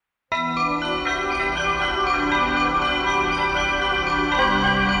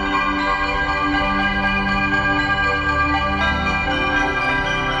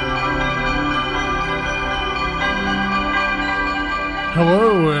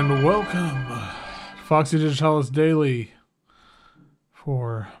and welcome Foxy Digitalis Daily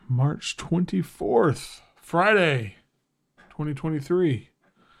for March 24th, Friday, 2023.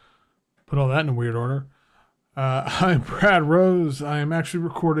 Put all that in a weird order. I'm Brad Rose. I am actually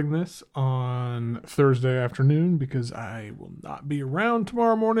recording this on Thursday afternoon because I will not be around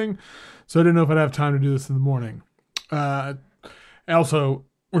tomorrow morning, so I didn't know if I'd have time to do this in the morning. Also,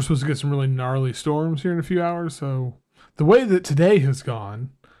 we're supposed to get some really gnarly storms here in a few hours, so the way that today has gone,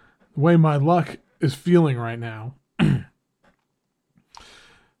 the way my luck is feeling right now,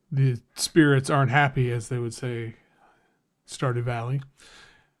 the spirits aren't happy, as they would say, Stardew Valley.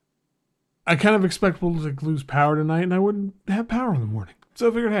 I kind of expect we'll lose power tonight, and I wouldn't have power in the morning. So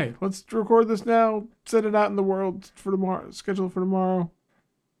I figured, hey, let's record this now, send it out in the world for tomorrow, schedule it for tomorrow,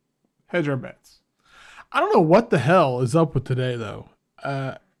 hedge our bets. I don't know what the hell is up with today, though.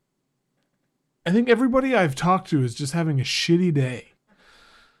 I think everybody I've talked to is just having a shitty day.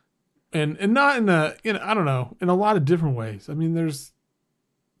 And not in a, I don't know, in a lot of different ways. I mean, there's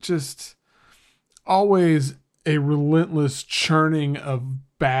just always a relentless churning of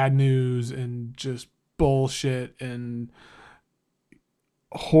bad news and just bullshit and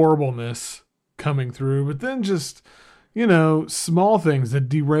horribleness coming through. But then just, small things that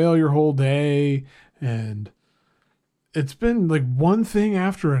derail your whole day. And it's been like one thing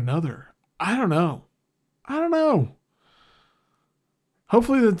after another. I don't know.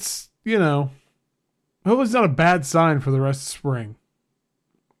 Hopefully that's, hopefully it's not a bad sign for the rest of spring.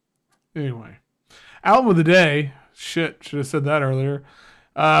 Anyway, album of the day. Shit, should have said that earlier.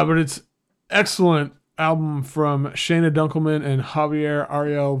 But it's excellent album from Shayna Dunkelman and Javier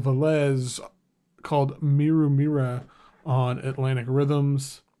Areal Vélez called Miru Mira on Atlantic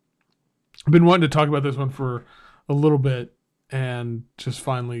Rhythms. I've been wanting to talk about this one for a little bit and just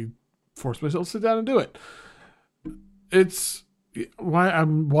finally force myself to sit down and do it. It's why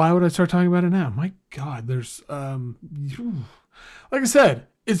would I start talking about it now? My God, there's like I said,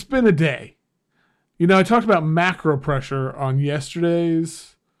 it's been a day. I talked about macro pressure on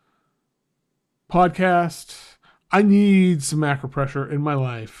yesterday's podcast. I need some macro pressure in my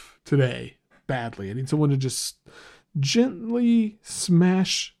life today badly. I need someone to just gently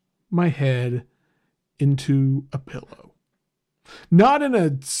smash my head into a pillow. Not in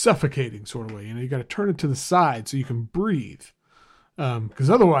a suffocating sort of way. You got to turn it to the side so you can breathe. Because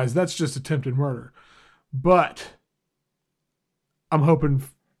otherwise, that's just attempted murder. But I'm hoping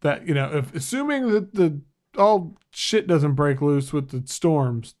that, if assuming that the all shit doesn't break loose with the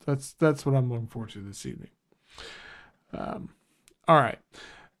storms, that's what I'm looking forward to this evening. All right.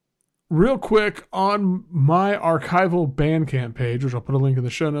 Real quick, on my archival Bandcamp page, which I'll put a link in the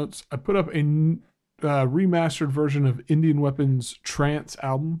show notes, I put up a remastered version of Indian Weapons' Trance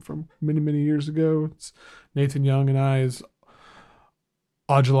album from many, many years ago. It's Nathan Young and I's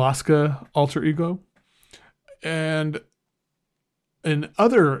Ajalaska alter ego. And in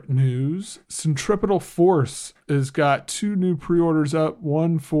other news, Centripetal Force has got 2 new pre-orders up.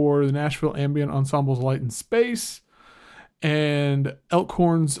 One for the Nashville Ambient Ensemble's Light in Space and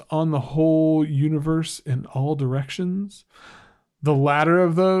Elkhorn's On the Whole Universe in All Directions. The latter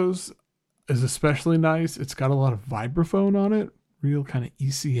of those is especially nice. It's got a lot of vibraphone on it. Real kind of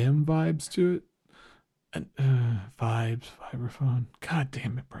ECM vibes to it. And vibraphone. God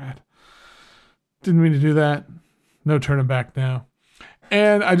damn it, Brad. Didn't mean to do that. No turning back now.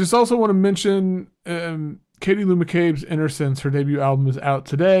 And I just also want to mention Katie Lou McCabe's Inner Sense. Her debut album is out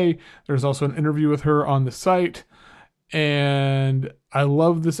today. There's also an interview with her on the site. And I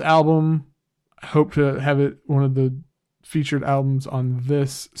love this album. I hope to have it one of the featured albums on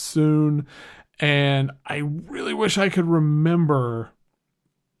this soon. And I really wish I could remember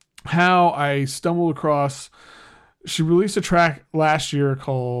how I stumbled across. She released a track last year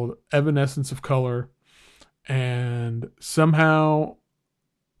called Evanescence of Color. And somehow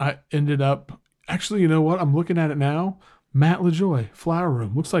I ended up, actually, you know what? I'm looking at it now. Matt LaJoy, Flower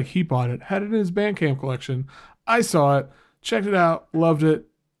Room. Looks like he bought it. Had it in his Bandcamp collection. I saw it, checked it out, loved it,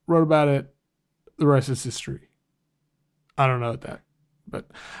 wrote about it. The rest is history. I don't know that. But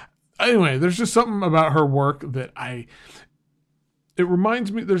anyway, there's just something about her work that it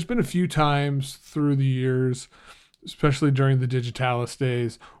reminds me, there's been a few times through the years, especially during the Digitalis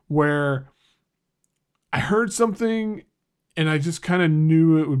days, where I heard something and I just kind of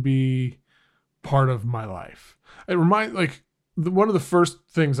knew it would be part of my life. It reminds, one of the first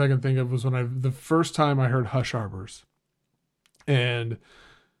things I can think of was when the first time I heard Hush Harbors and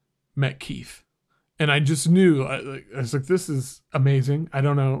met Keith. And I just knew, I was like, this is amazing. I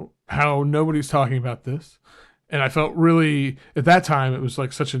don't know how nobody's talking about this. And I felt really, at that time, it was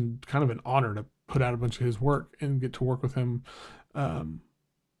like such a kind of an honor to put out a bunch of his work and get to work with him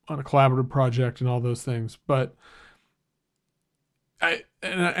on a collaborative project and all those things. But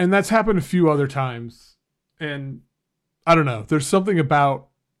and that's happened a few other times. And I don't know. There's something about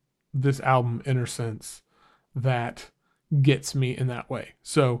this album, Inner Sense, that gets me in that way.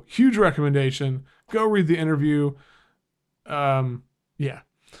 So huge recommendation. Go read the interview. Yeah.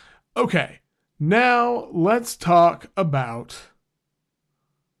 Okay. Now let's talk about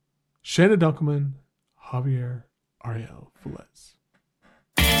Shayna Dunkelman, Javier, Areal, Vélez.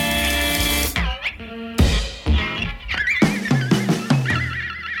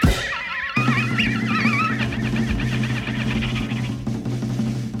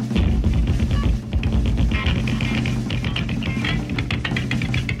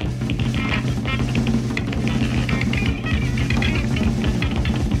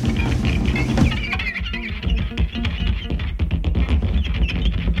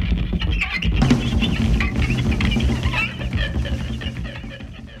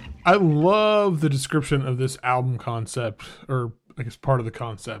 I love the description of this album concept, or I guess part of the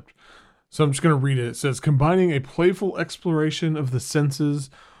concept. So I'm just going to read it. It says, combining a playful exploration of the senses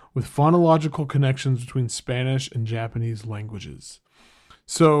with phonological connections between Spanish and Japanese languages.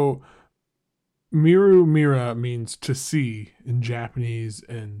 So Miru, Mira means to see in Japanese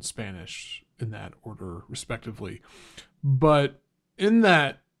and Spanish, in that order, respectively. But in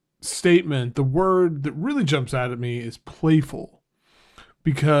that statement, the word that really jumps out at me is playful.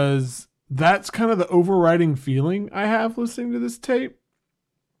 Because that's kind of the overriding feeling I have listening to this tape.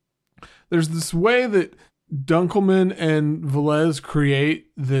 There's this way that Dunkelman and Vélez create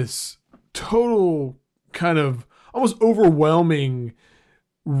this total kind of almost overwhelming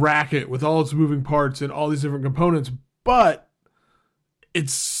racket with all its moving parts and all these different components, but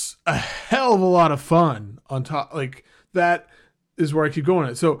it's a hell of a lot of fun on top. Like, that is where I keep going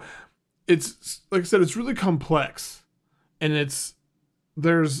at. So it's, like I said, it's really complex, and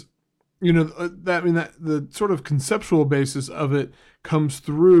there's, that the sort of conceptual basis of it comes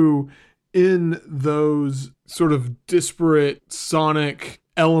through in those sort of disparate sonic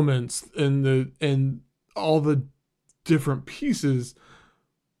elements and all the different pieces.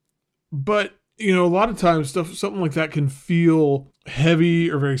 But, a lot of times something like that can feel heavy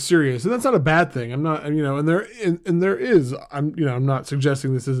or very serious, and that's not a bad thing. I'm not, and there is, I'm not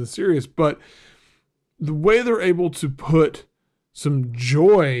suggesting this isn't serious, but the way they're able to put some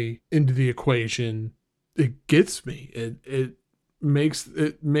joy into the equation, it gets me. It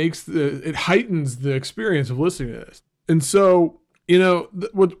heightens the experience of listening to this. And so,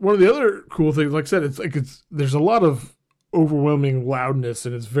 one of the other cool things, like I said, there's a lot of overwhelming loudness,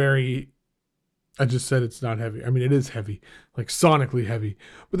 and it's very, I just said it's not heavy. I mean, it is heavy, like sonically heavy,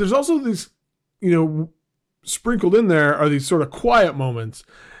 but there's also these, sprinkled in there are these sort of quiet moments,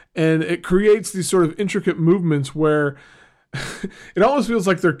 and it creates these sort of intricate movements where it almost feels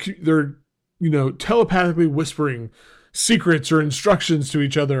like they're telepathically whispering secrets or instructions to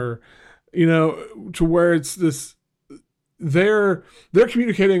each other, to where it's this, they're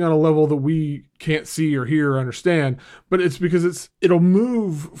communicating on a level that we can't see or hear or understand, but it's because it'll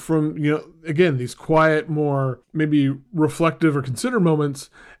move from, again, these quiet, more maybe reflective or considered moments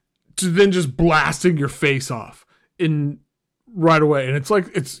to then just blasting your face off in right away. And it's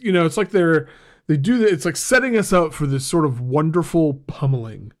like they do that. It's like setting us up for this sort of wonderful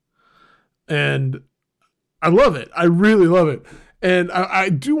pummeling. And I love it. I really love it. And I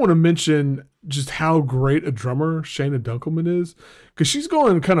do want to mention just how great a drummer Shayna Dunkelman is, because she's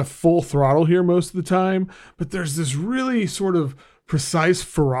going kind of full throttle here most of the time, but there's this really sort of precise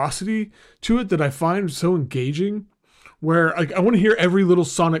ferocity to it that I find so engaging, where I want to hear every little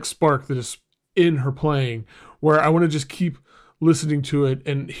sonic spark that is in her playing, where I want to just keep listening to it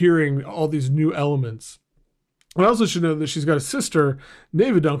and hearing all these new elements. I also should know that she's got a sister,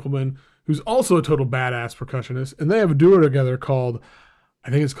 Neva Dunkelman, who's also a total badass percussionist, and they have a duo together called, I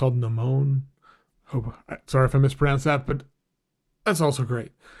think it's called Namone. Sorry if I mispronounced that, but that's also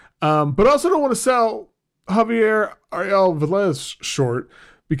great. But I also don't want to sell Javier, Areal, Vélez short,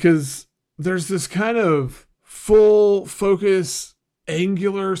 because there's this kind of full focus,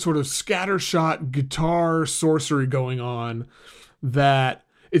 angular sort of scattershot guitar sorcery going on that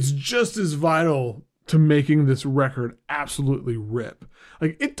it's just as vital to making this record absolutely rip.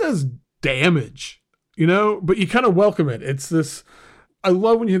 Like, it does damage, but you kind of welcome it. It's this, I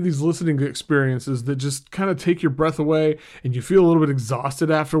love when you have these listening experiences that just kind of take your breath away and you feel a little bit exhausted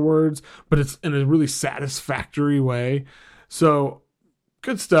afterwards, but it's in a really satisfactory way. So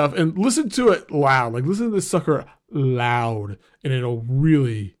good stuff. And listen to it loud. Like, listen to this sucker loud, and it'll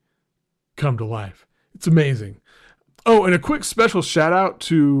really come to life. It's amazing. Oh, and a quick special shout out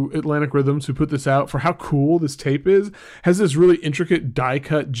to Atlantic Rhythms who put this out for how cool this tape is. Has this really intricate die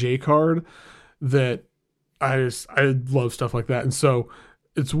cut J card that I love stuff like that. And so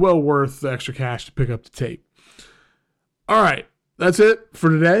it's well worth the extra cash to pick up the tape. All right, that's it for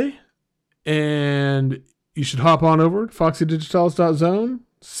today. And you should hop on over to foxydigitalis.zone,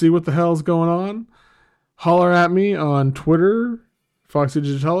 see what the hell's going on. Holler at me on Twitter, Foxy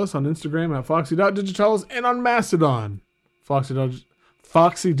Digitalis, on Instagram at foxy.digitalis, and on Mastodon,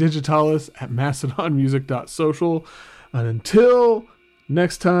 Foxy Digitalis at mastodonmusic.social. And until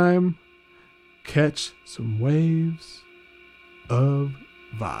next time, catch some waves of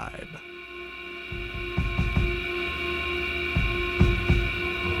vibe.